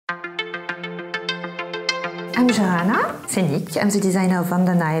I'm Johanna Senyk. I'm the designer of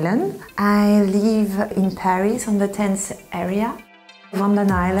Wanda Nylon. I live in Paris on the 10th area. Wanda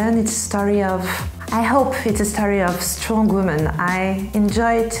Nylon, it's a story of, I hope it's a story of strong women. I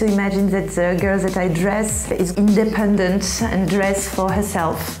enjoy to imagine that the girl that I dress is independent and dress for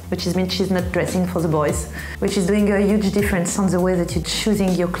herself, which means she's not dressing for the boys, which is doing a huge difference on the way that you're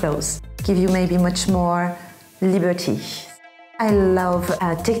choosing your clothes. Give you maybe much more liberty. I love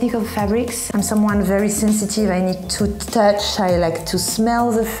technical fabrics. I'm someone very sensitive. I need to touch, I like to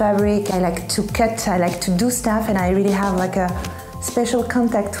smell the fabric, I like to cut, I like to do stuff, and I really have like a special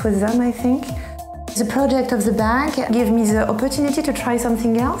contact with them, I think. The project of the bag gave me the opportunity to try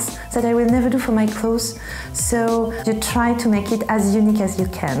something else that I will never do for my clothes. So you try to make it as unique as you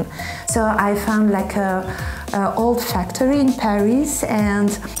can. So I found like a old factory in Paris, and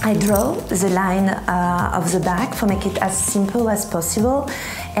I draw the line of the bag to make it as simple as possible.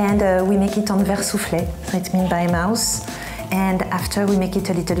 And we make it on verre soufflé, so it means by mouse. And after we make it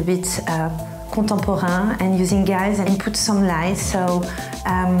a little bit contemporary and using guys and put some light. So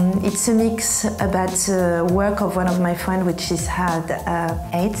it's a mix about the work of one of my friends, which is had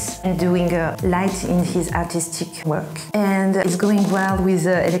AIDS and doing light in his artistic work. And it's going well with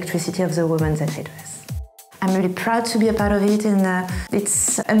the electricity of the woman that I dress. I'm really proud to be a part of it, and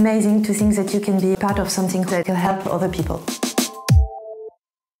it's amazing to think that you can be part of something that can help other people.